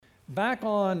Back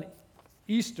on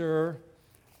Easter,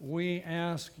 we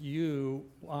asked you,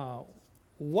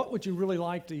 what would you really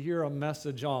like to hear a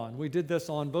message on? We did this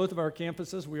on both of our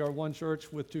campuses. We are one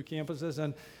church with two campuses,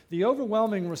 and the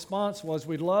overwhelming response was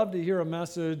we'd love to hear a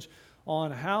message on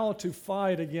how to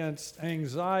fight against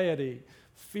anxiety,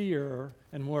 fear,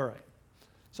 and worry.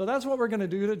 So that's what we're going to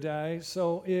do today.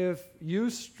 So if you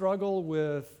struggle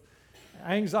with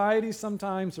anxiety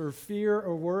sometimes, or fear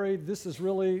or worry, this is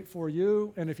really for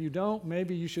you. And if you don't,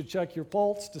 maybe you should check your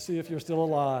pulse to see if you're still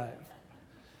alive.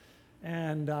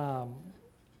 And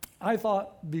I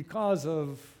thought because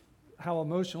of how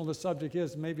emotional the subject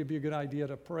is, maybe it'd be a good idea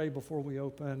to pray before we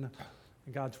open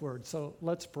God's Word. So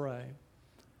let's pray.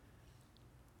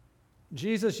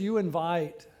 Jesus, you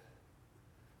invite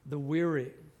the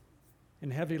weary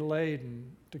and heavy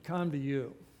laden to come to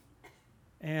you.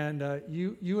 And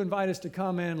you invite us to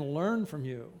come and learn from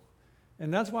you.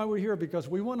 And that's why we're here, because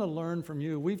we want to learn from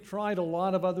you. We've tried a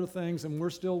lot of other things, and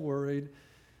we're still worried,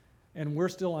 and we're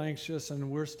still anxious, and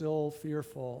we're still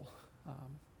fearful.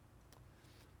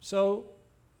 So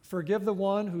forgive the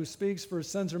one who speaks, for his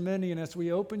sins are many, and as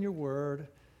we open your word,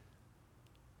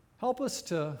 help us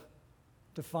to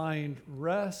find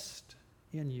rest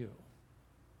in you.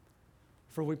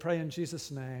 For we pray in Jesus'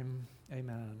 name,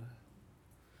 amen.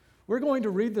 We're going to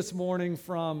read this morning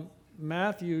from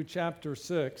Matthew chapter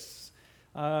 6.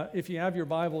 If you have your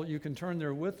Bible, you can turn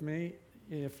there with me.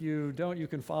 If you don't, you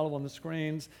can follow on the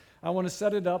screens. I want to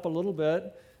set it up a little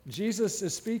bit. Jesus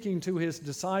is speaking to his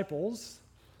disciples,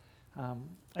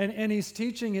 and he's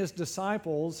teaching his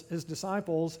disciples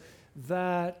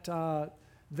that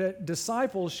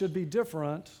disciples should be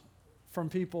different from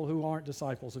people who aren't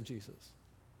disciples of Jesus.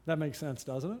 That makes sense,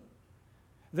 doesn't it?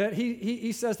 That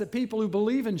he says that people who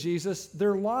believe in Jesus,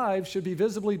 their lives should be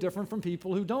visibly different from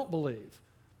people who don't believe.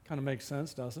 Kind of makes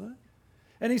sense, doesn't it?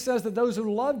 And he says that those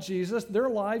who love Jesus, their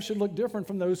lives should look different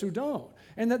from those who don't.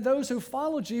 And that those who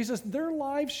follow Jesus, their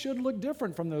lives should look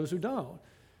different from those who don't.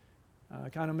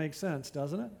 Kind of makes sense,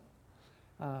 doesn't it?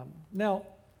 Now,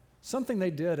 something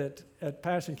they did at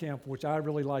Passion Camp, which I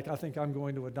really like, I think I'm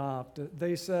going to adopt,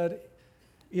 they said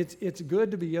it's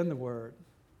good to be in the Word,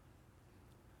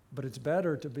 but it's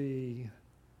better to be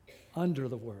under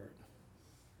the Word.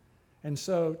 And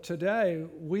so today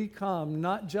we come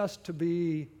not just to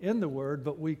be in the Word,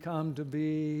 but we come to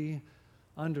be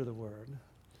under the Word.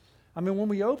 I mean, when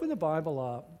we open the Bible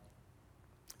up,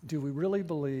 do we really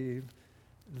believe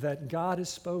that God has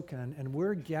spoken and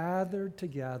we're gathered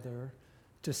together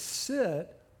to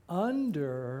sit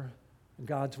under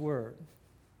God's Word?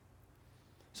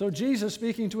 So Jesus,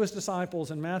 speaking to his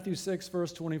disciples in Matthew 6,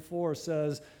 verse 24,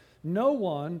 says, "No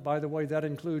one," by the way, that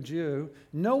includes you,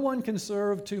 "no one can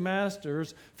serve two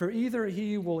masters, for either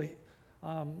he will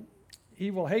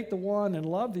hate the one and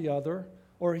love the other,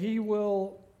 or he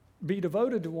will be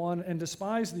devoted to one and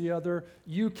despise the other.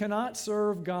 You cannot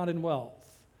serve God and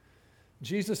wealth."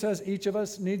 Jesus says each of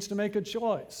us needs to make a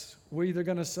choice. We're either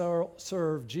going to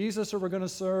serve Jesus or we're going to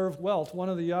serve wealth, one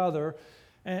or the other.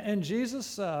 And Jesus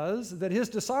says that his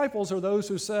disciples are those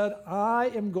who said,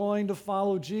 "I am going to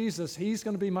follow Jesus. He's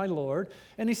going to be my Lord."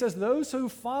 And he says those who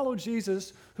follow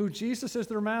Jesus, who Jesus is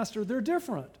their master, they're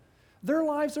different. Their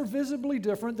lives are visibly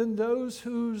different than those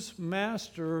whose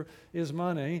master is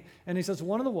money. And he says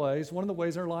one of the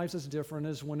ways our lives is different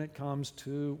is when it comes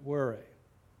to worry.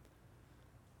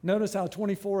 Notice how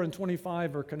 24 and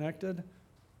 25 are connected.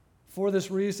 For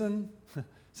this reason,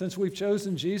 since we've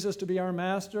chosen Jesus to be our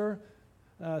master,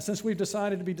 since we've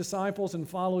decided to be disciples and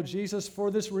follow Jesus, for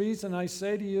this reason I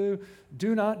say to you,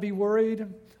 do not be worried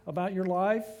about your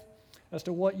life as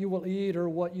to what you will eat or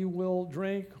what you will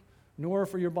drink, nor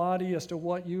for your body as to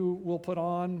what you will put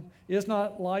on. Is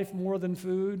not life more than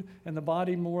food, and the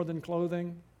body more than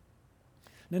clothing?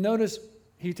 Now notice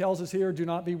he tells us here, do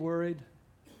not be worried.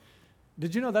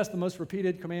 Did you know that's the most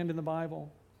repeated command in the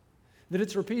Bible? That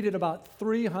it's repeated about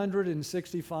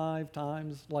 365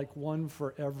 times, like one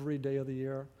for every day of the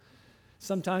year.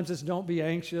 Sometimes it's don't be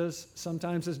anxious,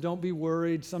 sometimes it's don't be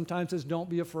worried, sometimes it's don't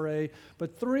be afraid,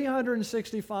 but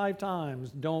 365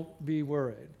 times don't be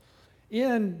worried.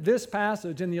 In this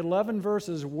passage, in the 11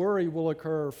 verses, worry will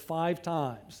occur 5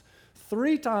 times.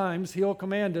 3 times he'll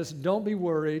command us, don't be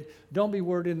worried,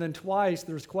 and then twice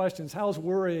there's questions, how's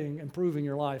worrying improving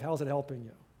your life? How's it helping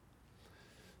you?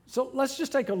 So let's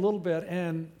just take a little bit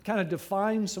and kind of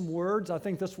define some words. I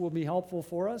think this will be helpful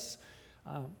for us.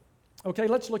 Okay,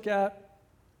 let's look at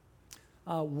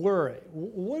worry.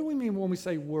 What do we mean when we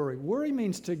say worry? Worry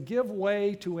means to give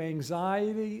way to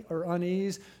anxiety or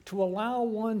unease, to allow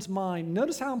one's mind,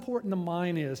 notice how important the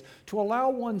mind is, to allow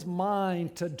one's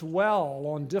mind to dwell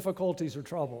on difficulties or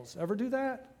troubles. Ever do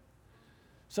that?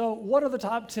 So what are the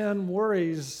top 10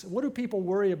 worries? What do people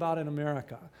worry about in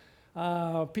America?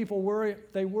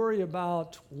 They worry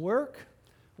about work.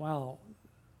 Wow.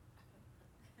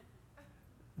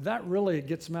 That really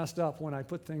gets messed up when I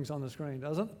put things on the screen,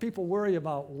 doesn't it? People worry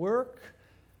about work,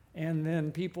 and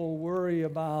then people worry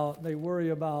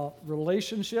about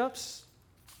relationships.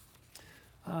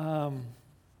 All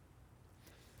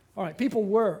right, people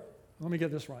work. Let me get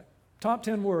this right. Top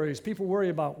 10 worries. People worry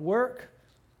about work,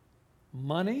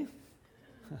 money.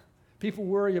 People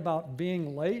worry about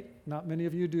being late. Not many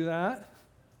of you do that.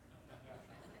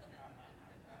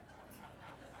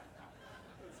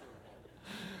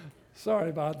 Sorry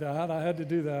about that. I had to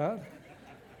do that.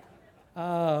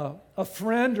 A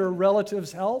friend or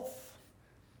relative's health,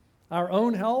 our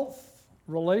own health,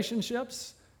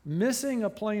 relationships, missing a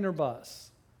plane or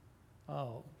bus.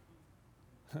 Oh,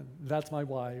 that's my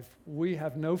wife. We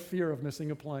have no fear of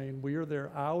missing a plane. We are there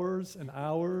hours and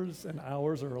hours and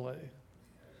hours early.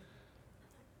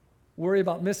 Worry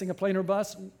about missing a plane or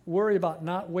bus. Worry about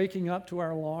not waking up to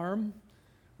our alarm.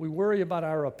 We worry about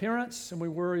our appearance, and we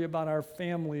worry about our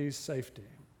family's safety.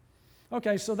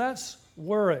 Okay, so that's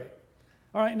worry.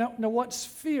 All right, now what's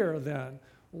fear then?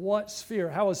 What's fear?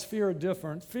 How is fear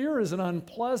different? Fear is an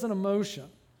unpleasant emotion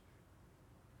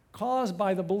caused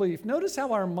by the belief. Notice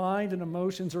how our mind and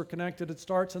emotions are connected. It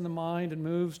starts in the mind and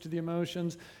moves to the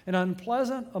emotions. An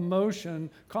unpleasant emotion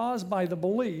caused by the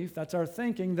belief, that's our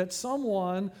thinking, that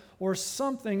someone or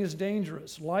something is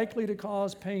dangerous, likely to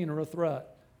cause pain or a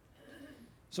threat.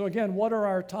 So again, what are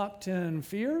our top 10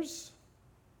 fears?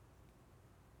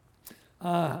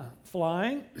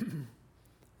 Flying.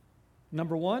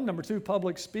 Number 1. Number 2,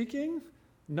 public speaking.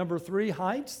 Number 3,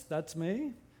 heights. That's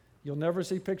me. You'll never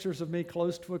see pictures of me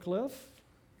close to a cliff.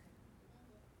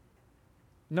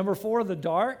 Number 4, the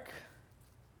dark.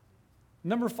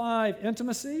 Number 5,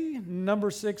 intimacy. Number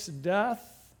 6,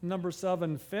 death. Number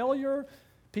 7, failure.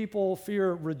 People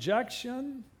fear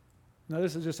rejection. Now,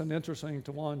 this is just an interesting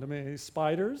one to me.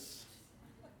 Spiders.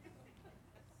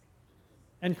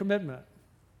 And commitment.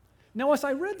 Now, as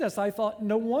I read this, I thought,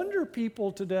 no wonder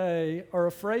people today are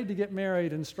afraid to get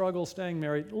married and struggle staying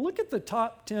married. Look at the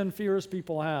top 10 fears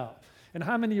people have and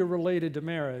how many are related to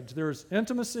marriage. There's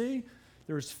intimacy,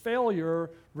 there's failure,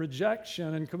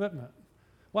 rejection, and commitment.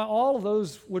 Well, all of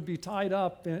those would be tied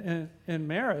up in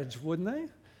marriage, wouldn't they?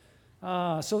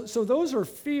 So those are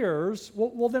fears.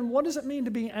 Well, then what does it mean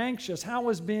to be anxious? How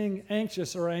is being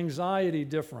anxious or anxiety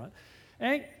different?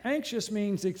 Anxious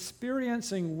means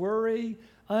experiencing worry,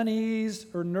 unease,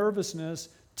 or nervousness,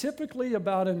 typically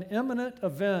about an imminent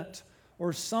event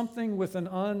or something with an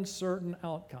uncertain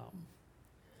outcome.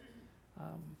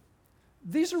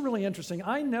 These are really interesting.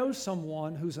 I know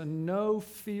someone who's a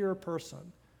no-fear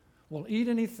person. Will eat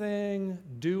anything,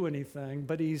 do anything,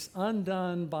 but he's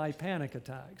undone by panic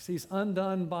attacks. He's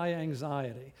undone by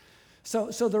anxiety. So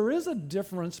there is a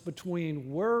difference between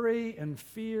worry and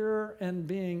fear and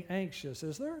being anxious,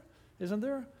 is there? Isn't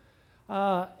there?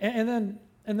 And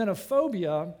then a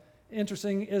phobia,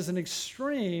 interesting, is an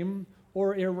extreme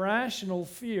or irrational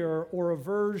fear or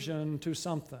aversion to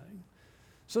something.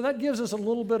 So that gives us a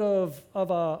little bit of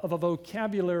a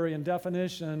vocabulary and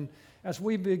definition as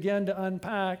we begin to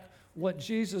unpack what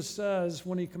Jesus says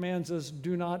when he commands us,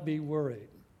 do not be worried.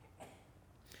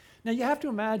 Now you have to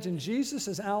imagine Jesus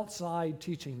is outside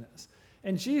teaching this,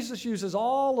 and Jesus uses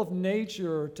all of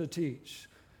nature to teach.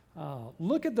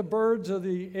 Look at the birds of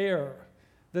the air,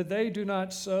 that they do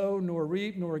not sow, nor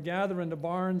reap, nor gather into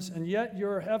barns, and yet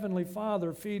your heavenly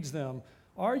Father feeds them.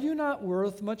 Are you not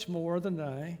worth much more than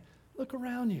they? Look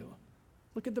around you.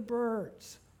 Look at the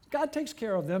birds. God takes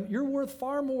care of them. You're worth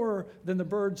far more than the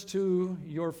birds to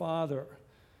your Father.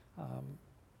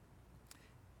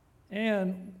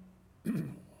 And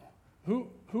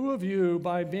who of you,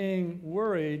 by being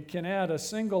worried, can add a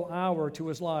single hour to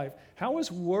his life? How is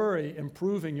worry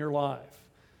improving your life?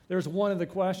 There's one of the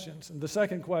questions. And the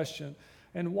second question,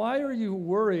 and why are you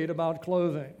worried about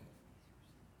clothing?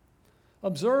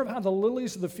 Observe how the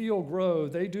lilies of the field grow.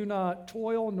 They do not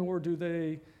toil, nor do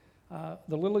they,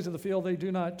 the lilies of the field, they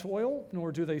do not toil,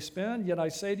 nor do they spin. Yet I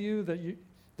say to you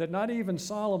that not even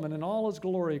Solomon in all his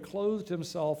glory clothed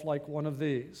himself like one of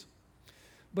these.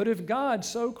 But if God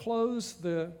so clothes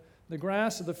the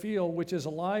grass of the field, which is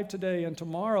alive today and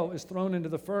tomorrow is thrown into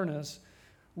the furnace,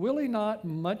 will he not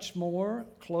much more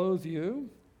clothe you,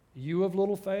 you of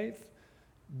little faith?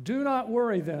 Do not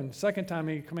worry then. Second time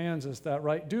he commands us that,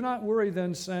 right? Do not worry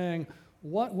then, saying,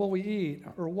 what will we eat,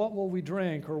 or what will we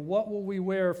drink, or what will we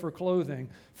wear for clothing?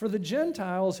 For the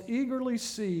Gentiles eagerly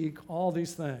seek all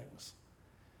these things.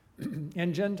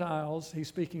 And Gentiles, he's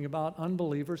speaking about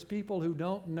unbelievers, people who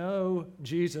don't know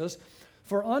Jesus,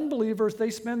 For unbelievers, they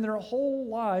spend their whole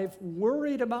life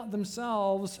worried about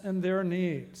themselves and their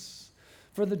needs.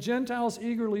 For the Gentiles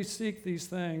eagerly seek these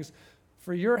things,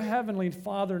 for your heavenly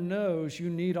Father knows you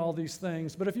need all these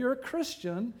things. But if you're a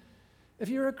Christian,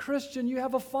 you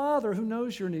have a Father who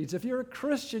knows your needs. If you're a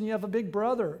Christian, you have a big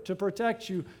brother to protect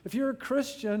you. If you're a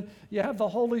Christian, you have the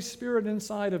Holy Spirit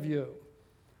inside of you.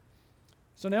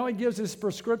 So now he gives his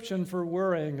prescription for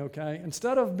worrying, okay?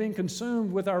 Instead of being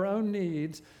consumed with our own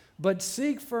needs, but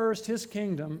seek first his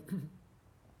kingdom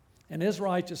and his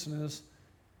righteousness,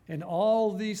 and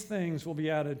all these things will be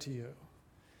added to you.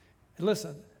 And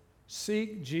listen,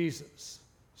 seek Jesus.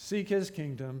 Seek his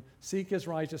kingdom, seek his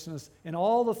righteousness, and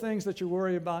all the things that you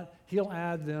worry about, he'll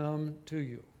add them to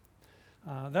you.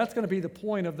 That's going to be the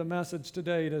point of the message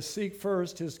today, to seek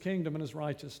first his kingdom and his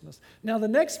righteousness. Now, the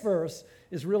next verse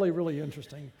is really, really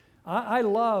interesting. I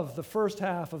love the first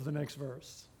half of the next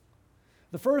verse.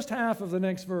 The first half of the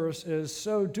next verse is,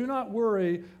 so do not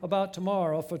worry about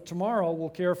tomorrow, for tomorrow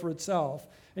will care for itself.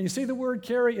 And you see the word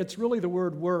carry? It's really the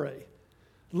word worry.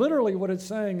 Literally what it's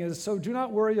saying is, so do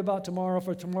not worry about tomorrow,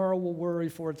 for tomorrow will worry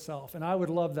for itself. And I would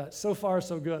love that. So far,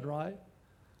 so good, right?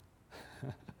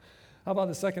 How about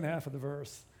the second half of the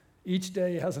verse? Each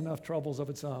day has enough troubles of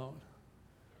its own.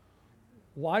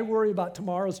 Why worry about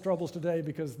tomorrow's troubles today?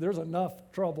 Because there's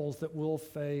enough troubles that we'll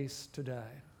face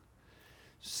today.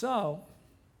 So,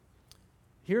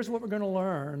 here's what we're going to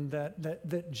learn,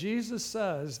 that Jesus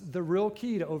says the real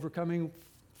key to overcoming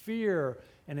fear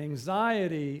and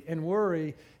anxiety and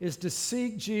worry is to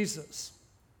seek Jesus.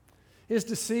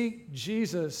 Because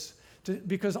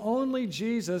only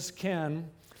Jesus can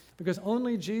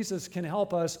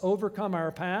help us overcome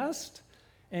our past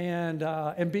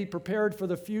and be prepared for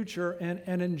the future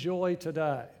and enjoy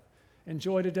today.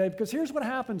 Enjoy today, because here's what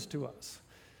happens to us.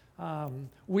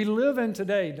 We live in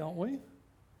today, don't we?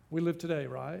 We live today,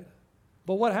 right?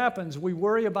 But what happens? We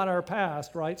worry about our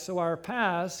past, right? So our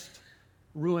past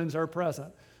ruins our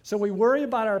present. So we worry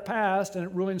about our past and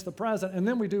it ruins the present. And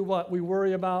then we do what? We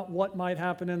worry about what might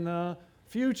happen in the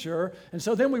future. And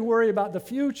so then we worry about the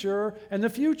future, and the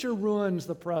future ruins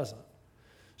the present.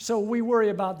 So we worry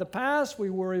about the past, we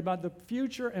worry about the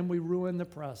future, and we ruin the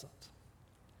present.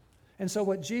 And so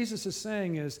what Jesus is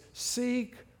saying is,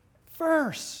 seek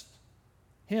first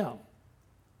him.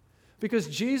 Because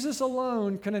Jesus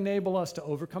alone can enable us to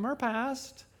overcome our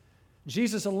past.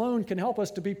 Jesus alone can help us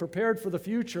to be prepared for the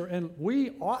future, and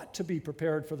we ought to be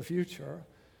prepared for the future.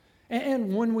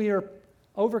 And when we are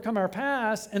overcome our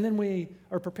past and then we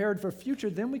are prepared for the future,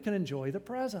 then we can enjoy the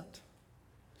present.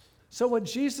 So what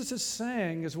Jesus is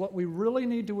saying is what we really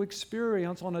need to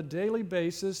experience on a daily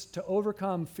basis to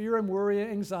overcome fear and worry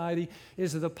and anxiety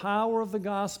is the power of the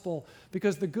gospel.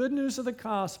 Because the good news of the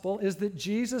gospel is that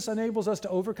Jesus enables us to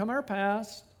overcome our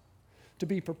past, to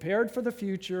be prepared for the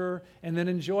future, and then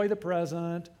enjoy the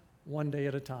present one day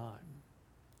at a time.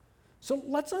 So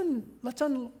let's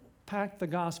unpack the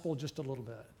gospel just a little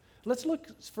bit. Let's look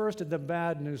first at the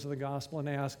bad news of the gospel and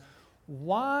ask,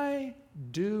 why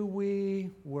do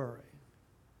we worry?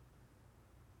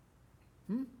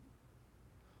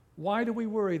 Why do we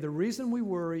worry? The reason we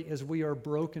worry is we are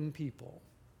broken people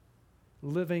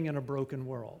living in a broken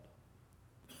world.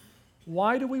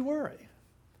 Why do we worry?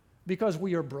 Because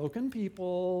we are broken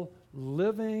people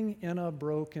living in a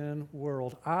broken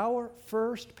world. Our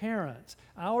first parents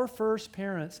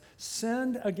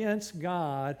sinned against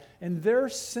God, and their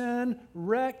sin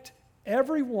wrecked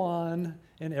everyone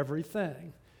and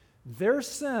everything. Their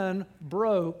sin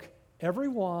broke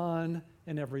everyone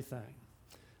and everything.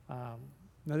 Now,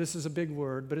 this is a big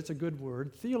word, but it's a good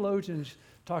word. Theologians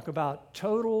talk about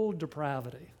total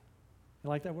depravity. You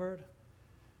like that word?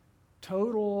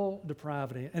 Total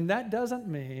depravity. And that doesn't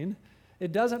mean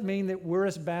that we're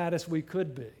as bad as we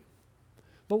could be.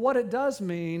 But what it does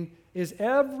mean is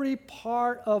every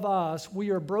part of us,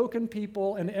 we are broken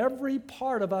people, and every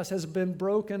part of us has been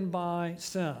broken by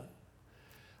sin.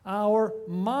 Our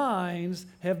minds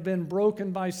have been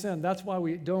broken by sin. That's why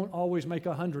we don't always make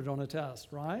 100 on a test,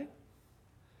 right?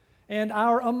 And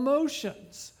our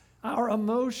emotions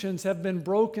have been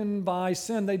broken by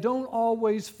sin. They don't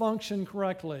always function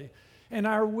correctly. And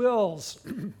our wills,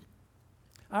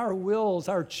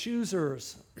 our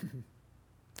choosers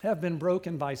have been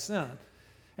broken by sin.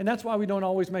 And that's why we don't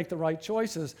always make the right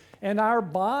choices. And our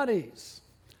bodies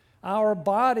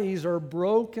are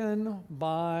broken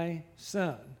by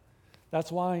sin. That's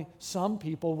why some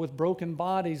people with broken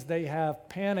bodies, they have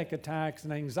panic attacks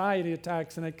and anxiety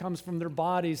attacks, and it comes from their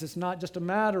bodies. It's not just a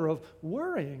matter of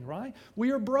worrying, right?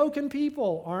 We are broken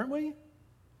people, aren't we?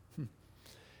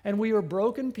 And we are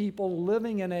broken people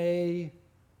living in a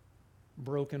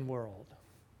broken world.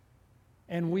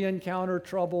 And we encounter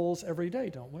troubles every day,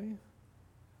 don't we?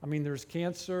 I mean, there's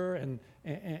cancer and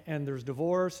there's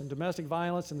divorce and domestic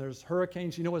violence and there's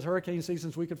hurricanes. You know, with hurricane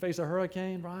seasons, we could face a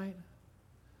hurricane, right?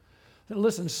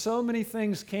 Listen, so many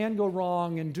things can go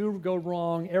wrong and do go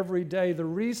wrong every day. The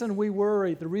reason we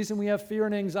worry, the reason we have fear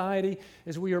and anxiety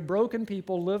is we are broken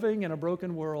people living in a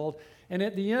broken world. And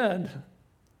at the end,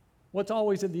 what's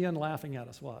always at the end laughing at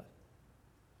us? What?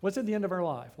 What's at the end of our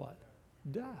life? What?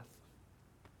 Death.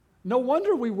 No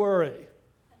wonder we worry.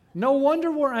 No wonder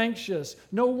we're anxious.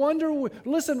 No wonder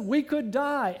listen, we could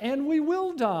die and we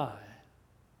will die.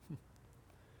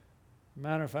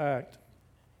 Matter of fact,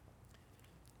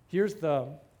 here's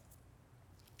the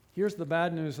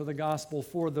bad news of the gospel.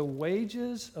 For the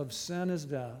wages of sin is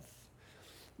death.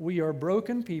 We are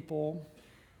broken people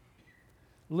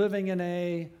living in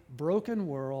a broken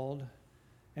world,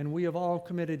 and we have all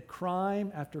committed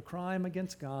crime after crime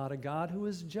against God, a God who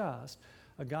is just,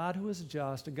 a God who is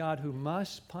just, a God who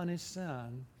must punish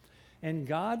sin. And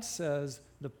God says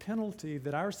the penalty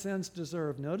that our sins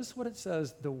deserve, notice what it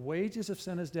says, the wages of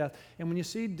sin is death. And when you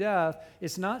see death,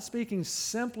 it's not speaking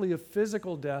simply of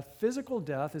physical death. Physical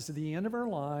death is the end of our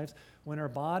lives when our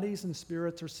bodies and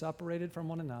spirits are separated from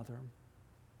one another.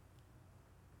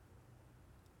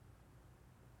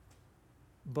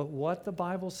 But what the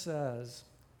Bible says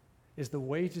is the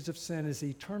wages of sin is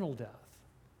eternal death.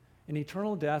 And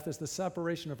eternal death is the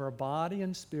separation of our body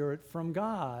and spirit from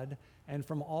God and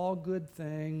from all good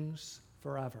things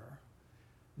forever.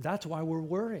 That's why we're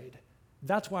worried.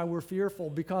 That's why we're fearful,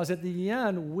 because at the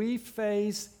end we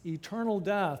face eternal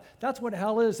death. That's what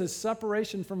hell is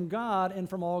separation from God and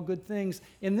from all good things.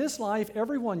 In this life,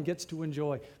 everyone gets to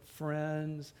enjoy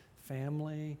friends,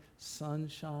 family,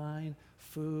 sunshine,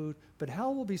 food, but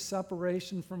hell will be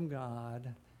separation from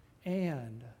God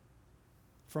and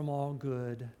from all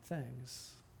good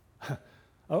things.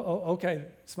 Okay,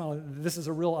 Smiley, this is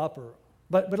a real upper.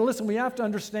 But listen, we have to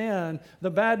understand the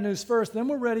bad news first, then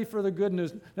we're ready for the good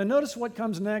news. Now notice what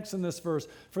comes next in this verse.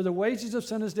 For the wages of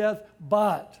sin is death,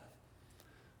 but,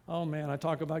 oh man, I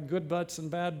talk about good buts and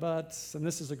bad buts, and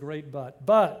this is a great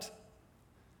but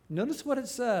notice what it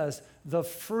says, the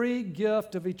free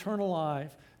gift of eternal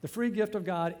life. The free gift of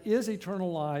God is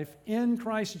eternal life in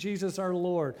Christ Jesus our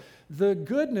Lord. The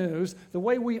good news, the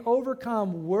way we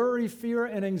overcome worry, fear,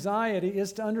 and anxiety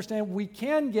is to understand we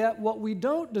can get what we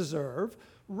don't deserve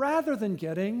rather than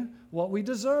getting what we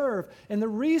deserve. And the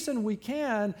reason we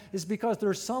can is because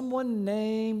there's someone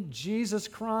named Jesus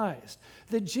Christ.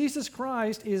 That Jesus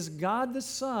Christ is God the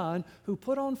Son who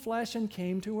put on flesh and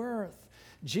came to earth.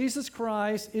 Jesus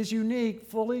Christ is unique,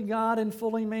 fully God and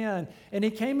fully man. And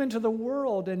he came into the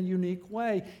world in a unique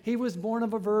way. He was born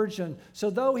of a virgin.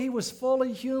 So though he was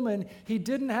fully human, he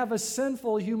didn't have a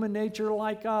sinful human nature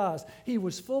like us. He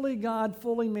was fully God,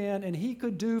 fully man, and he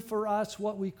could do for us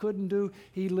what we couldn't do.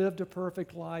 He lived a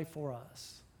perfect life for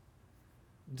us.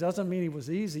 Doesn't mean he was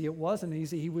easy. It wasn't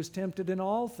easy. He was tempted in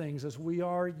all things as we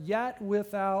are, yet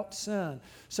without sin.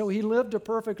 So he lived a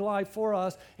perfect life for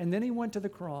us, and then he went to the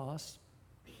cross.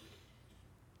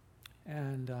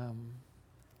 And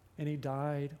he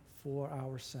died for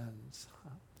our sins.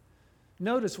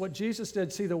 Notice what Jesus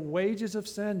did. See, the wages of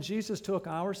sin, Jesus took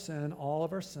our sin, all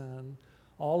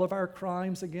of our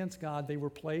crimes against God, they were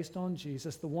placed on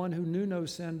Jesus. The one who knew no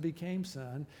sin became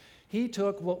sin. He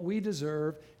took what we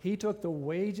deserve. He took the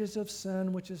wages of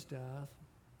sin, which is death.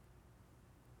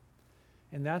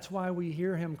 And that's why we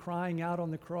hear him crying out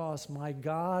on the cross, my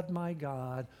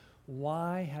God,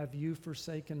 why have you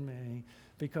forsaken me?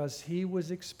 Because he was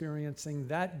experiencing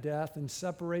that death and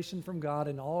separation from God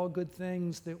and all good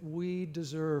things that we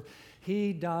deserve.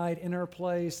 He died in our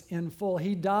place in full.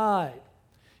 He died.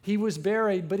 He was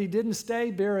buried, but he didn't stay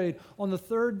buried. On the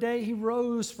third day, he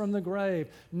rose from the grave.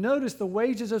 Notice the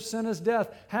wages of sin is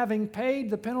death. Having paid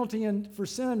the penalty for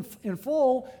sin in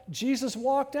full, Jesus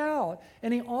walked out,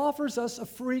 and he offers us a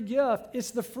free gift. It's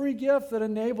the free gift that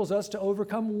enables us to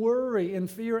overcome worry and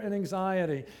fear and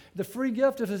anxiety. The free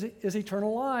gift is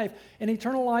eternal life, and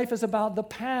eternal life is about the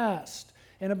past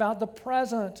and about the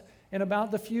present and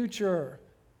about the future.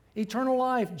 Eternal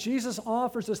life, Jesus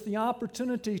offers us the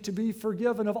opportunity to be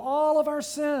forgiven of all of our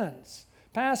sins,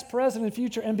 past, present, and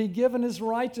future, and be given his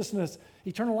righteousness.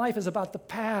 Eternal life is about the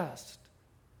past.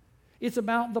 It's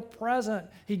about the present.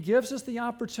 He gives us the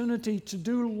opportunity to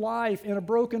do life in a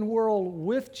broken world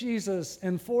with Jesus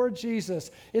and for Jesus.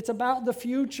 It's about the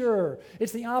future.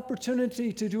 It's the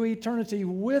opportunity to do eternity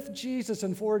with Jesus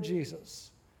and for Jesus.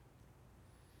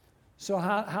 So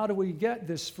how do we get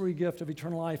this free gift of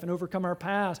eternal life and overcome our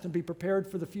past and be prepared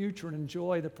for the future and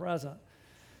enjoy the present?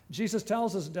 Jesus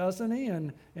tells us, doesn't he?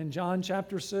 In John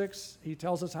chapter 6, he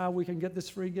tells us how we can get this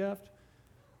free gift.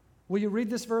 Will you read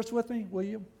this verse with me? Will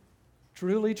you?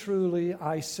 Truly, truly,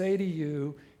 I say to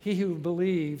you, he who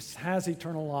believes has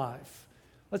eternal life.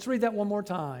 Let's read that one more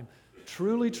time.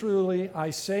 Truly, truly, I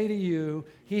say to you,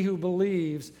 he who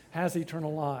believes has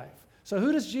eternal life. So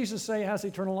who does Jesus say has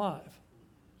eternal life?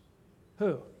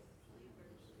 Who?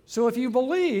 So if you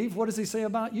believe, what does he say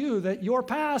about you? That your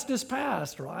past is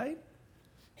past, right?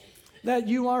 That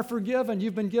you are forgiven,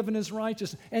 you've been given his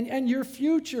righteousness. And your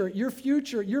future,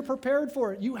 you're prepared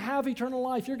for it. You have eternal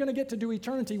life. You're going to get to do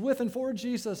eternity with and for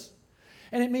Jesus.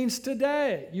 And it means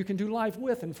today you can do life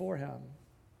with and for him.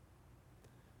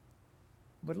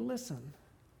 But listen,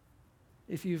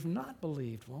 if you've not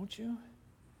believed, won't you?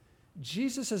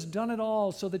 Jesus has done it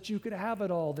all so that you could have it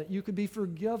all, that you could be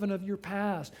forgiven of your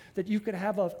past, that you could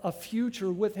have a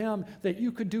future with him, that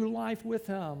you could do life with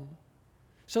him.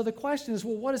 So the question is,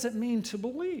 well, what does it mean to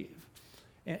believe?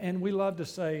 And we love to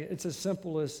say it's as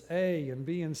simple as A and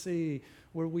B and C,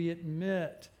 where we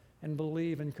admit and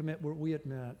believe and commit where we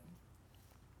admit.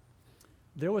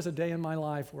 There was a day in my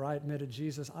life where I admitted,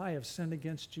 Jesus, I have sinned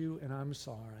against you and I'm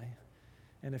sorry.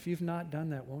 And if you've not done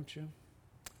that, won't you?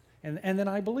 And then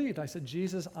I believed. I said,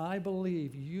 Jesus, I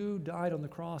believe you died on the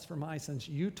cross for my sins.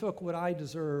 You took what I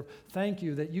deserve. Thank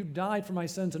you that you died for my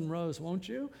sins and rose, won't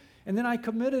you? And then I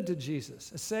committed to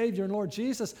Jesus, as Savior and Lord.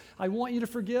 Jesus, I want you to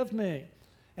forgive me.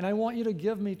 And I want you to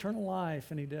give me eternal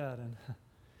life. And he did.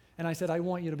 And I said, I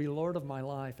want you to be Lord of my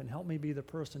life and help me be the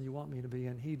person you want me to be.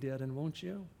 And he did. And won't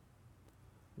you?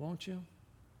 Won't you?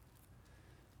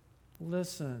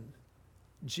 Listen.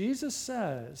 Jesus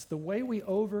says the way we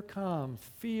overcome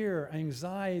fear,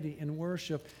 anxiety, and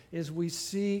worship is we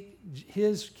seek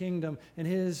his kingdom and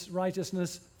his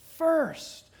righteousness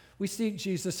first. We seek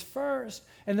Jesus first.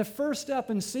 And the first step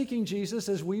in seeking Jesus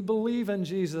is we believe in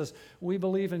Jesus. We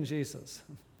believe in Jesus.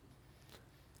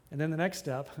 And then the next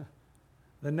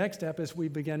step is we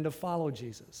begin to follow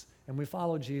Jesus. And we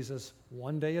follow Jesus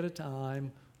one day at a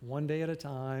time, one day at a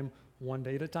time, one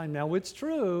day at a time. Now, it's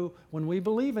true, when we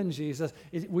believe in Jesus,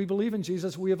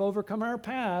 we have overcome our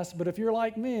past, but if you're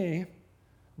like me,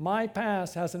 my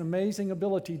past has an amazing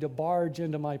ability to barge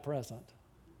into my present.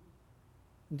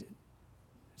 Is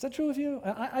that true of you?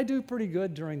 I do pretty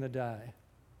good during the day.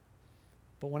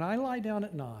 But when I lie down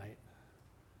at night,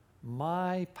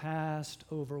 my past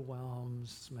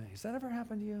overwhelms me. Has that ever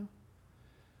happened to you?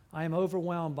 I am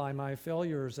overwhelmed by my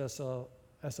failures as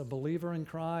a believer in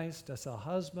Christ, as a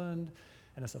husband,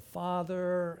 and as a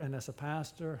father, and as a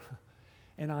pastor.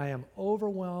 And I am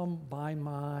overwhelmed by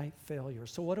my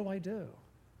failures. So what do?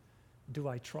 Do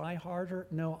I try harder?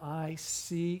 No, I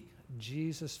seek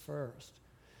Jesus first.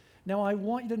 Now, I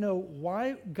want you to know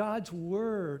why God's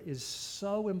word is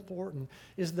so important.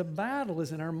 The battle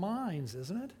is in our minds,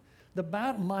 isn't it?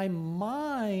 My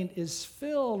mind is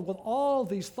filled with all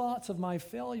these thoughts of my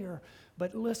failure.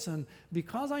 But listen,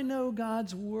 because I know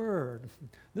God's word,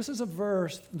 this is a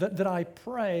verse that I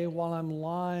pray while I'm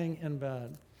lying in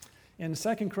bed. In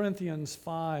 2 Corinthians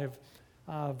 5,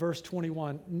 verse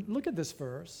 21, look at this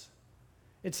verse.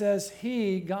 It says,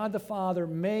 He, God the Father,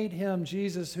 made him,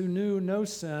 Jesus, who knew no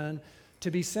sin, to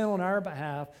be sin on our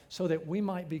behalf, so that we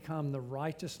might become the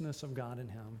righteousness of God in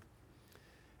him.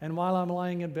 And while I'm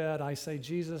lying in bed, I say,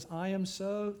 Jesus, I am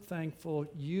so thankful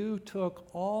you took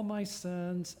all my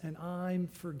sins and I'm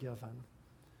forgiven.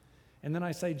 And then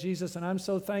I say, Jesus, and I'm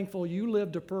so thankful you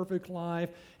lived a perfect life,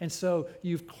 and so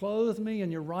you've clothed me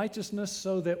in your righteousness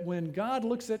so that when God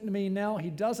looks at me now,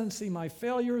 he doesn't see my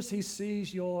failures, he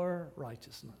sees your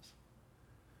righteousness.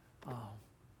 Oh,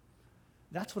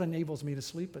 that's what enables me to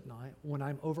sleep at night when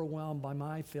I'm overwhelmed by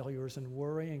my failures and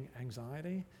worry and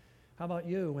anxiety. How about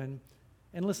you?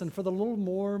 And listen, for the little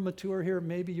more mature here,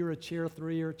 maybe you're a chair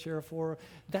 3 or chair 4.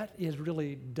 That is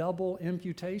really double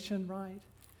imputation, right?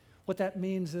 What that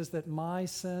means is that my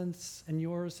sins and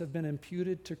yours have been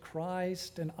imputed to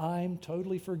Christ, and I'm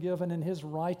totally forgiven, and his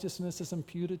righteousness is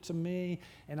imputed to me,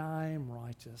 and I'm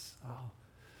righteous. Oh,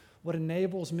 what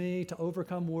enables me to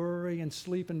overcome worry and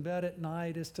sleep in bed at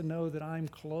night is to know that I'm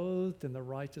clothed in the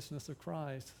righteousness of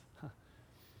Christ.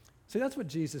 See, that's what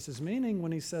Jesus is meaning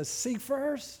when he says, seek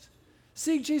first.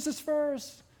 Seek Jesus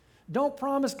first. Don't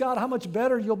promise God how much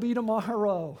better you'll be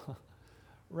tomorrow.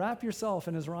 Wrap yourself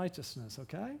in his righteousness,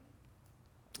 okay?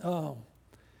 Oh,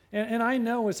 and I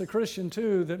know as a Christian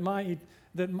too that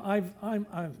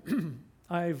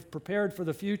I've prepared for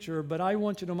the future, but I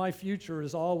want you to know my future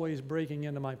is always breaking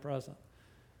into my present.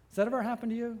 Has that ever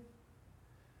happened to you?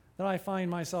 That I find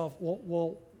myself,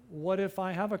 well, what if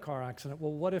I have a car accident?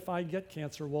 Well, what if I get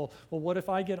cancer? Well, what if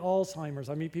I get Alzheimer's?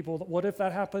 I meet people, what if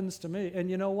that happens to me? And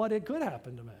you know what? It could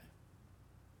happen to me.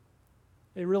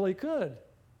 It really could.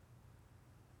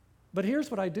 But here's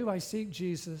what I do. I seek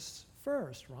Jesus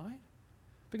first, right?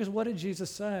 Because what did Jesus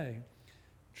say?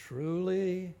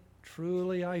 Truly,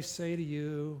 truly I say to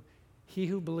you, he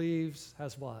who believes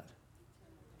has what?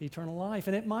 Eternal life.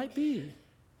 And it might be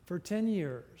for 10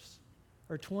 years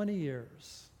or 20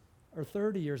 years or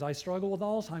 30 years. I struggle with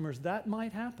Alzheimer's. That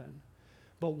might happen.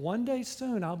 But one day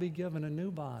soon I'll be given a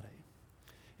new body.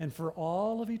 And for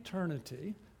all of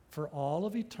eternity,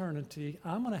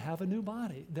 I'm going to have a new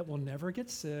body that will never get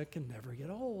sick and never get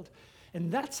old.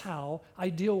 And that's how I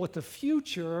deal with the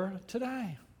future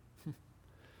today.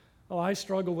 Oh, I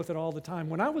struggle with it all the time.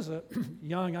 When I was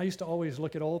young, I used to always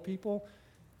look at old people,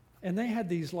 and they had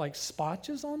these like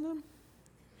spotches on them.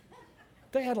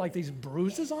 They had like these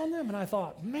bruises on them, and I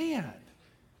thought, man,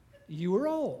 you were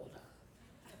old.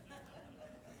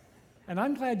 And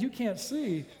I'm glad you can't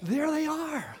see. There they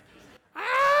are.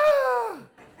 Ah!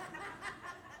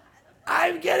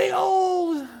 I'm getting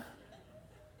old.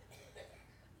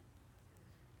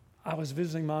 I was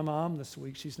visiting my mom this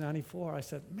week. She's 94. I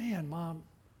said, man, Mom,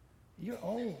 you're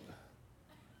old.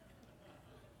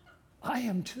 I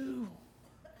am too.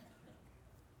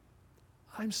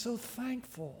 I'm so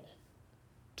thankful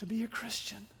to be a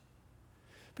Christian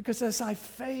because as I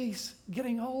face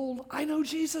getting old, I know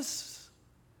Jesus.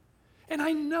 And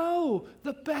I know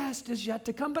the best is yet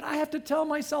to come, but I have to tell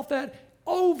myself that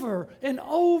over and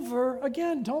over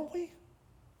again, don't we?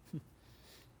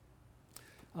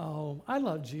 Oh, I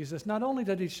love Jesus. Not only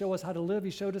did he show us how to live,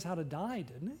 he showed us how to die,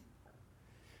 didn't he?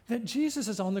 That Jesus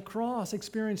is on the cross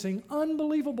experiencing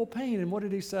unbelievable pain. And what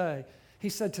did he say? He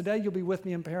said, today you'll be with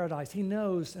me in paradise. He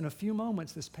knows in a few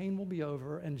moments this pain will be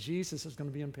over and Jesus is going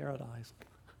to be in paradise.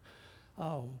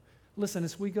 Oh, listen,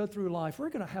 as we go through life, we're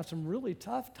going to have some really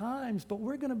tough times, but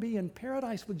we're going to be in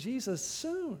paradise with Jesus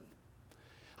soon.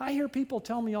 I hear people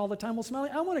tell me all the time, well, Smiley,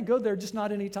 I want to go there, just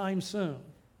not anytime soon.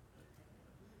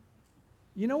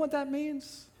 You know what that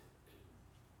means?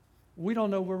 We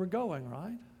don't know where we're going,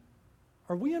 right?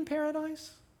 Are we in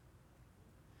paradise?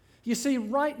 You see,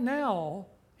 right now,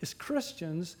 as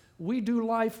Christians, we do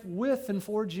life with and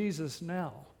for Jesus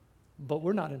now, but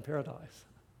we're not in paradise.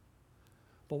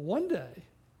 But one day,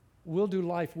 we'll do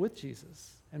life with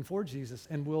Jesus and for Jesus,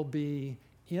 and we'll be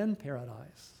in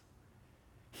paradise.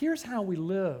 Here's how we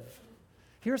live.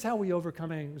 Here's how we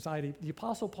overcome anxiety. The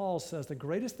Apostle Paul says the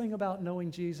greatest thing about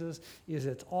knowing Jesus is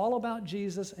it's all about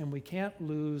Jesus, and we can't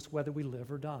lose whether we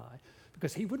live or die.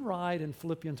 Because he would write in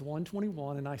Philippians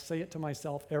 1:21, and I say it to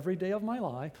myself every day of my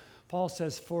life, Paul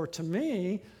says, for to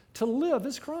me, to live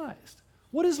is Christ.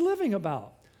 What is living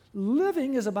about?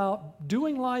 Living is about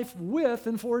doing life with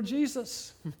and for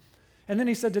Jesus. And then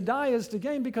he said to die is to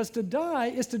gain, because to die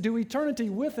is to do eternity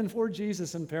with and for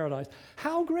Jesus in paradise.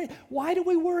 How great. Why do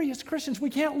we worry as Christians? We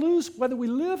can't lose whether we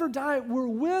live or die. We're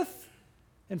with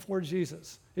and for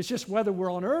Jesus. It's just whether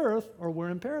we're on earth or we're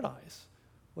in paradise.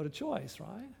 What a choice,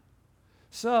 right?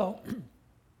 So,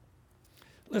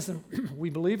 listen, we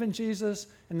believe in Jesus,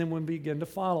 and then we begin to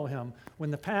follow him.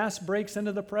 When the past breaks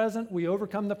into the present, we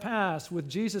overcome the past with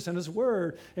Jesus and his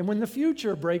word. And when the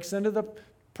future breaks into the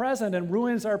present and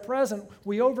ruins our present,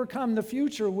 we overcome the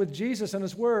future with Jesus and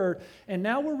his word. And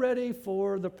now we're ready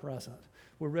for the present.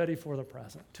 We're ready for the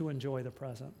present, to enjoy the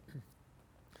present.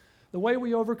 The way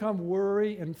we overcome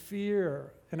worry and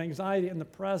fear and anxiety in the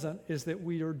present is that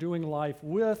we are doing life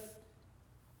with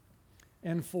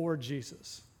and for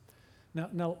Jesus.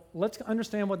 Now let's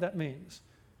understand what that means.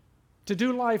 To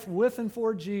do life with and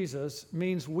for Jesus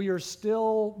means we are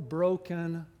still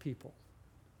broken people.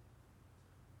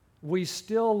 We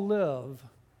still live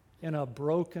in a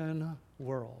broken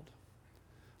world.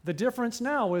 The difference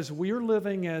now is we are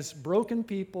living as broken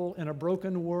people in a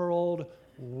broken world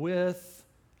with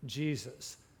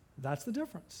Jesus. That's the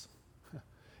difference.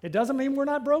 It doesn't mean we're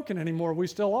not broken anymore. We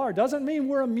still are. It doesn't mean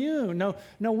we're immune. No,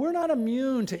 we're not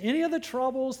immune to any of the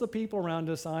troubles the people around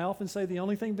us. I often say the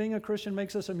only thing being a Christian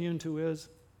makes us immune to is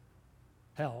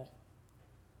hell.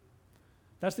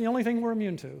 That's the only thing we're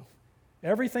immune to.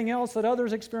 Everything else that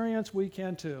others experience, we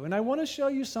can too. And I want to show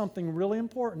you something really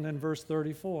important in verse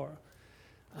 34.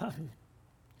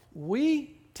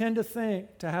 We tend to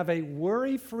think to have a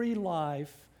worry-free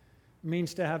life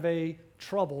means to have a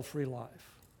trouble-free life.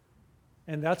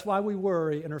 And that's why we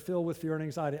worry and are filled with fear and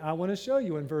anxiety. I want to show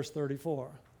you in verse 34.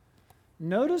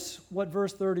 Notice what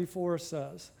verse 34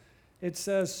 says. It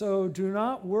says, so do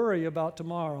not worry about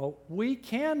tomorrow. We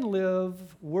can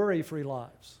live worry-free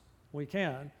lives. We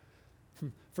can.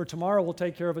 For tomorrow will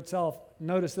take care of itself.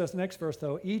 Notice this next verse,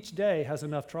 though. Each day has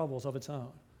enough troubles of its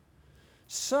own.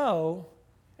 So,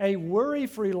 a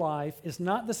worry-free life is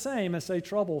not the same as a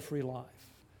trouble-free life.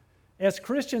 As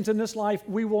Christians in this life,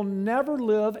 we will never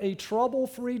live a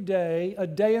trouble-free day, a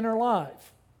day in our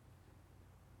life.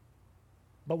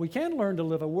 But we can learn to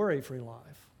live a worry-free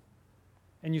life.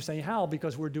 And you say, how?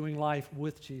 Because we're doing life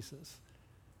with Jesus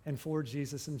and for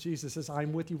Jesus. And Jesus says,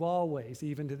 I'm with you always,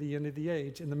 even to the end of the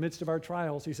age. In the midst of our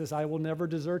trials, he says, I will never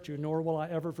desert you, nor will I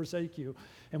ever forsake you.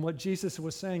 And what Jesus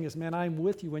was saying is, man, I'm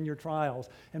with you in your trials.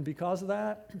 And because of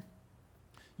that,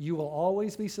 you will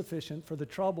always be sufficient for the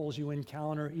troubles you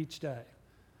encounter each day.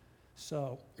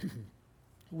 So,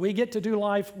 we get to do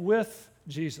life with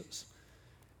Jesus,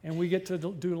 and we get to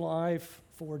do life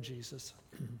for Jesus.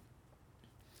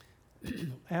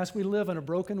 As we live in a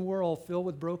broken world filled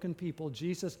with broken people,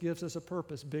 Jesus gives us a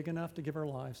purpose big enough to give our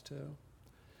lives to.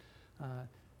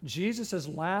 Jesus'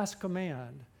 last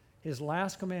command, his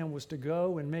last command was to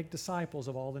go and make disciples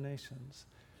of all the nations.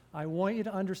 I want you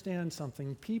to understand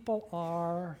something. People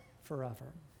are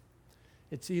forever.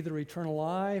 It's either eternal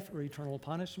life or eternal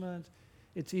punishment.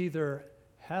 It's either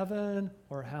heaven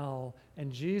or hell.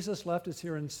 And Jesus left us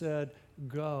here and said,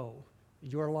 go.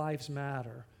 Your lives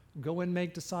matter. Go and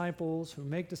make disciples who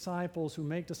make disciples who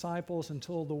make disciples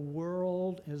until the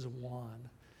world is one.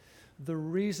 The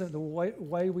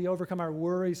way we overcome our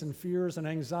worries and fears and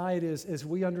anxieties is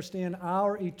we understand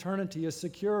our eternity is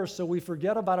secure, so we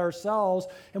forget about ourselves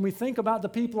and we think about the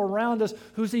people around us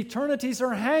whose eternities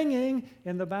are hanging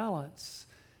in the balance.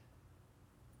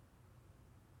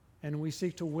 And we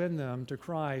seek to win them to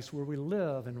Christ where we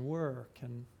live and work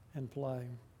and play.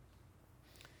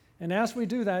 And as we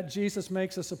do that, Jesus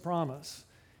makes us a promise.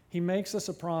 He makes us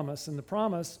a promise. And the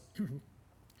promise,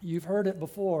 you've heard it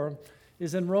before,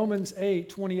 is in Romans 8,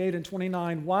 28 and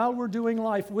 29. While we're doing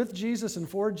life with Jesus and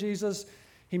for Jesus,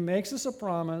 he makes us a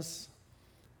promise.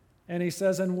 And he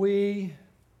says, and we,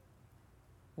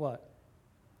 what?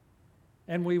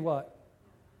 And we what?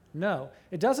 No.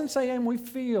 It doesn't say, and we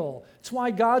feel. It's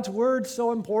why God's word's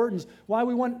so important. Why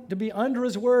we want to be under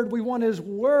his word. We want his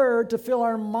word to fill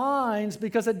our minds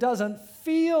because it doesn't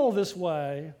feel this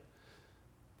way.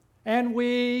 And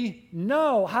we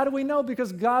know. How do we know?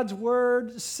 Because God's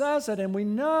word says it, and we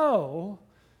know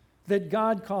that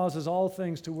God causes all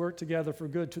things to work together for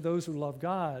good to those who love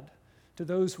God, to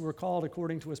those who are called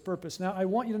according to his purpose. Now, I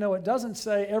want you to know it doesn't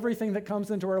say everything that comes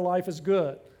into our life is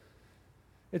good.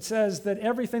 It says that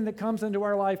everything that comes into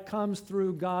our life comes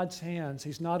through God's hands.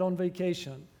 He's not on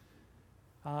vacation.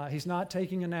 He's not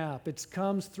taking a nap. It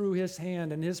comes through his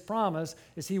hand, and his promise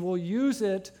is he will use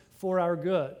it for our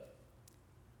good.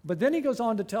 But then he goes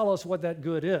on to tell us what that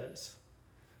good is.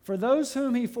 For those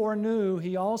whom he foreknew,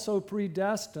 he also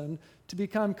predestined to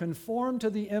become conformed to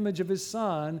the image of his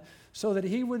Son, so that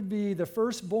he would be the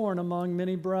firstborn among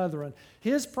many brethren.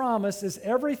 His promise is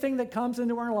everything that comes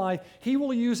into our life, he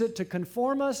will use it to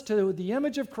conform us to the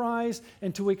image of Christ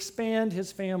and to expand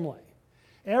his family.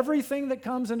 Everything that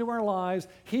comes into our lives,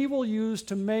 he will use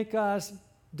to make us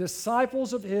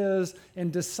disciples of his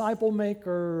and disciple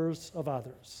makers of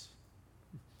others.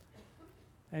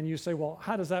 And you say, well,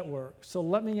 how does that work? So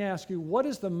let me ask you, what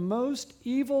is the most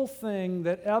evil thing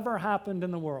that ever happened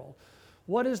in the world?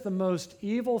 What is the most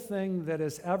evil thing that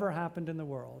has ever happened in the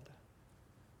world?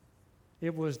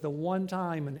 It was the one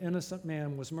time an innocent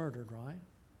man was murdered, right?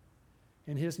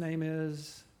 And his name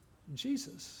is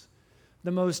Jesus.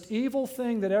 The most evil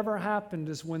thing that ever happened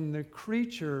is when the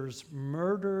creatures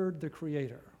murdered the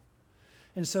Creator.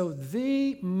 And so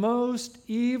the most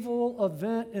evil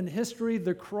event in history,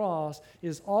 the cross,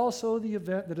 is also the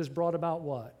event that has brought about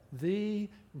what? The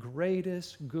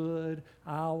greatest good,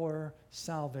 our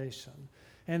salvation.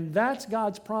 And that's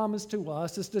God's promise to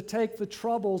us, is to take the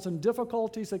troubles and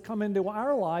difficulties that come into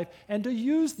our life and to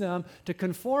use them to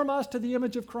conform us to the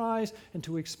image of Christ and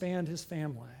to expand his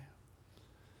family.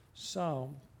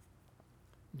 So,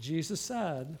 Jesus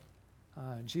said,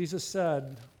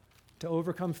 to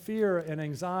overcome fear and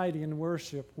anxiety in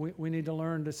worship, we need to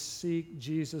learn to seek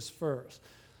Jesus first,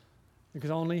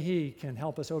 because only he can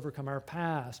help us overcome our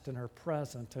past and our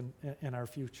present and our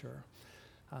future.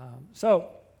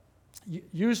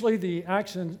 Usually the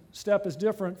action step is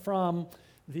different from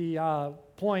the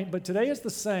point, but today is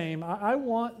the same. I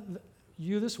want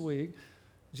you this week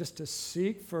just to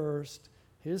seek first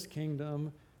his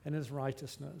kingdom and his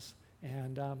righteousness.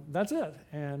 And that's it.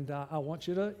 And I want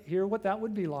you to hear what that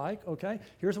would be like, okay?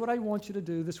 Here's what I want you to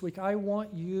do this week. I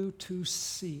want you to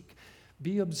seek,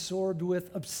 be absorbed with,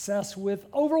 obsessed with,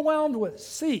 overwhelmed with.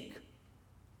 Seek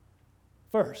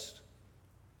first.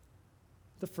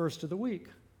 The first of the week.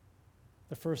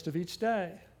 the first of each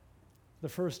day, the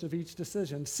first of each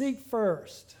decision. Seek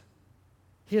first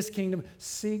His kingdom.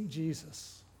 Seek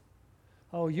Jesus.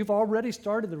 Oh, you've already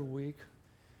started the week.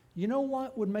 You know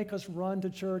what would make us run to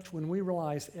church? When we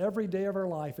realize every day of our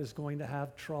life is going to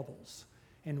have troubles,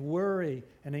 and worry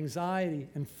and anxiety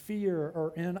and fear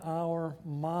are in our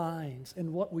minds.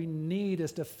 And what we need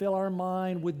is to fill our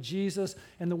mind with Jesus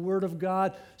and the Word of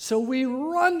God. So we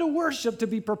run to worship to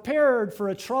be prepared for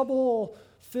a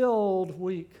trouble-filled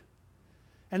week.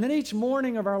 And then each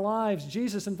morning of our lives,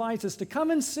 Jesus invites us to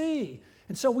come and see.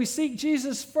 And so we seek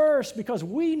Jesus first because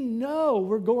we know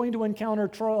we're going to encounter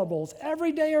troubles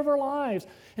every day of our lives.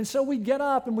 And so we get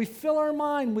up and we fill our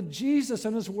mind with Jesus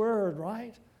and His Word,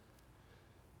 right?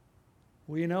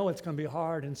 We know it's going to be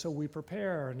hard, and so we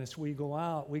prepare. And as we go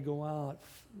out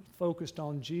focused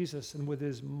on Jesus and with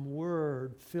His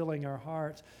Word filling our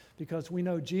hearts, because we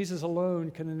know Jesus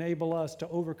alone can enable us to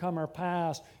overcome our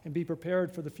past and be prepared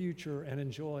for the future and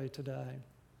enjoy today.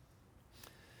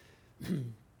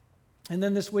 And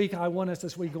then this week, I want us,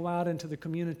 as we go out into the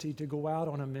community, to go out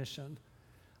on a mission.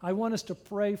 I want us to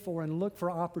pray for and look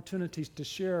for opportunities to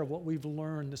share what we've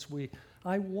learned this week.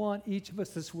 I want each of us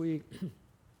this week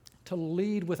to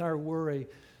lead with our worry,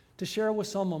 to share with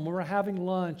someone when we're having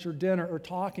lunch or dinner or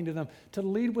talking to them, to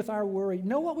lead with our worry.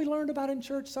 Know what we learned about in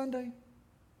church Sunday?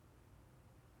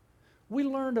 We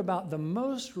learned about the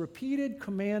most repeated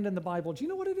command in the Bible. Do you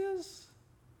know what it is?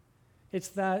 It's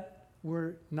that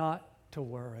we're not to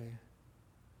worry.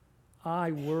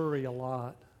 I worry a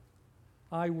lot.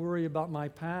 I worry about my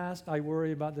past. I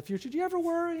worry about the future. Do you ever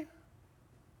worry?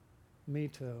 Me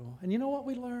too. And you know what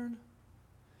we learned?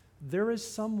 There is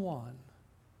someone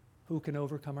who can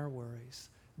overcome our worries.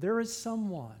 There is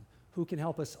someone who can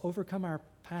help us overcome our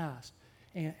past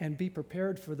and be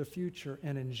prepared for the future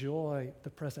and enjoy the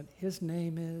present. His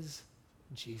name is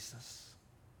Jesus.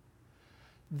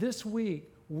 This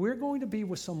week, we're going to be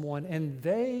with someone, and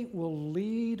they will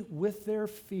lead with their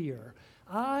fear.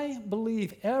 I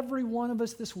believe every one of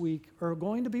us this week are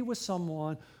going to be with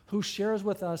someone who shares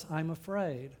with us, I'm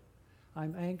afraid,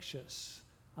 I'm anxious,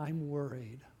 I'm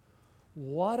worried.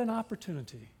 What an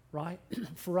opportunity, right,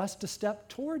 for us to step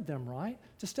toward them, right?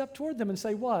 To step toward them and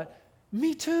say, what?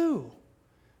 Me too.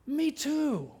 Me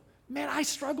too. Man, I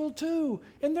struggle too.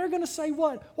 And they're going to say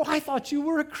what? Well, I thought you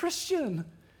were a Christian.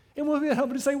 And we'll be able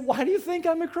to say, why do you think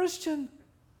I'm a Christian?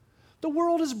 The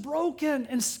world is broken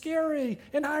and scary,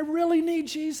 and I really need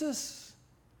Jesus.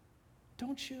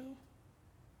 Don't you?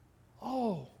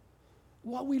 Oh,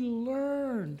 what we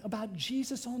learned about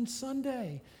Jesus on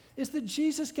Sunday is that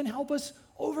Jesus can help us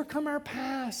overcome our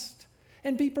past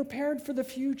and be prepared for the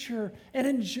future and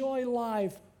enjoy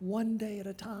life one day at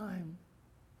a time.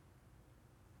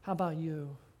 How about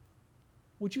you?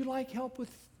 Would you like help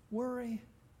with worry?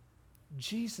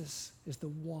 Jesus is the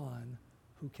one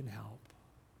who can help.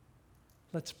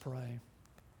 Let's pray.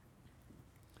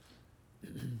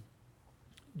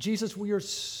 Jesus, we are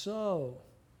so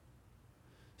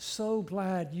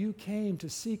glad you came to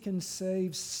seek and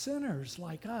save sinners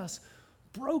like us,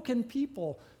 broken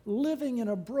people living in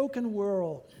a broken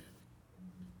world.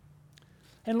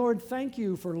 And Lord, thank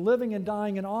you for living and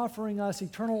dying and offering us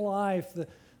eternal life,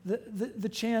 the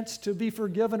chance to be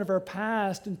forgiven of our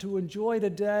past and to enjoy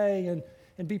today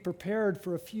and be prepared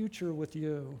for a future with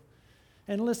you.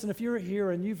 And listen, if you're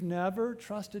here and you've never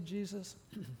trusted Jesus,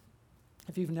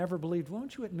 if you've never believed,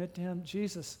 won't you admit to Him,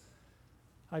 Jesus,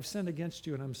 I've sinned against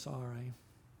you and I'm sorry.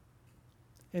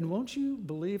 And won't you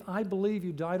believe, I believe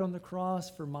you died on the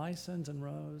cross for my sins and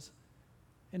rose.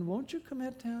 And won't you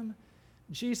commit to Him,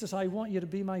 Jesus, I want you to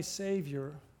be my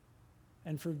Savior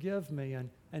and forgive me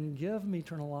and give me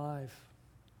eternal life.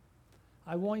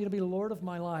 I want you to be Lord of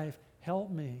my life. Help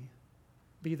me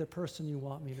be the person you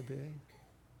want me to be.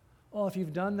 Oh, if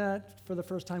you've done that for the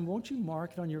first time, won't you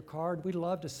mark it on your card? We'd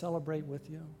love to celebrate with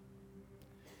you.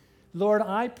 Lord,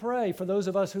 I pray for those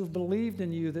of us who've believed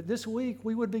in you that this week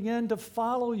we would begin to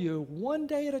follow you one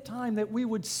day at a time, that we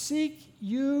would seek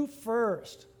you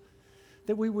first,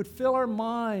 that we would fill our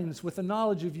minds with the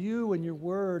knowledge of you and your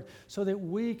word so that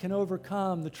we can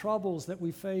overcome the troubles that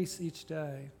we face each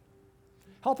day.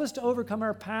 Help us to overcome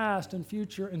our past and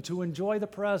future and to enjoy the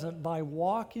present by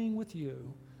walking with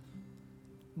you,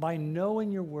 by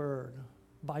knowing your word,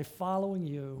 by following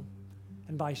you,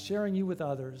 and by sharing you with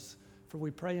others. For we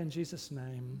pray in Jesus'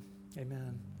 name,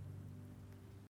 amen.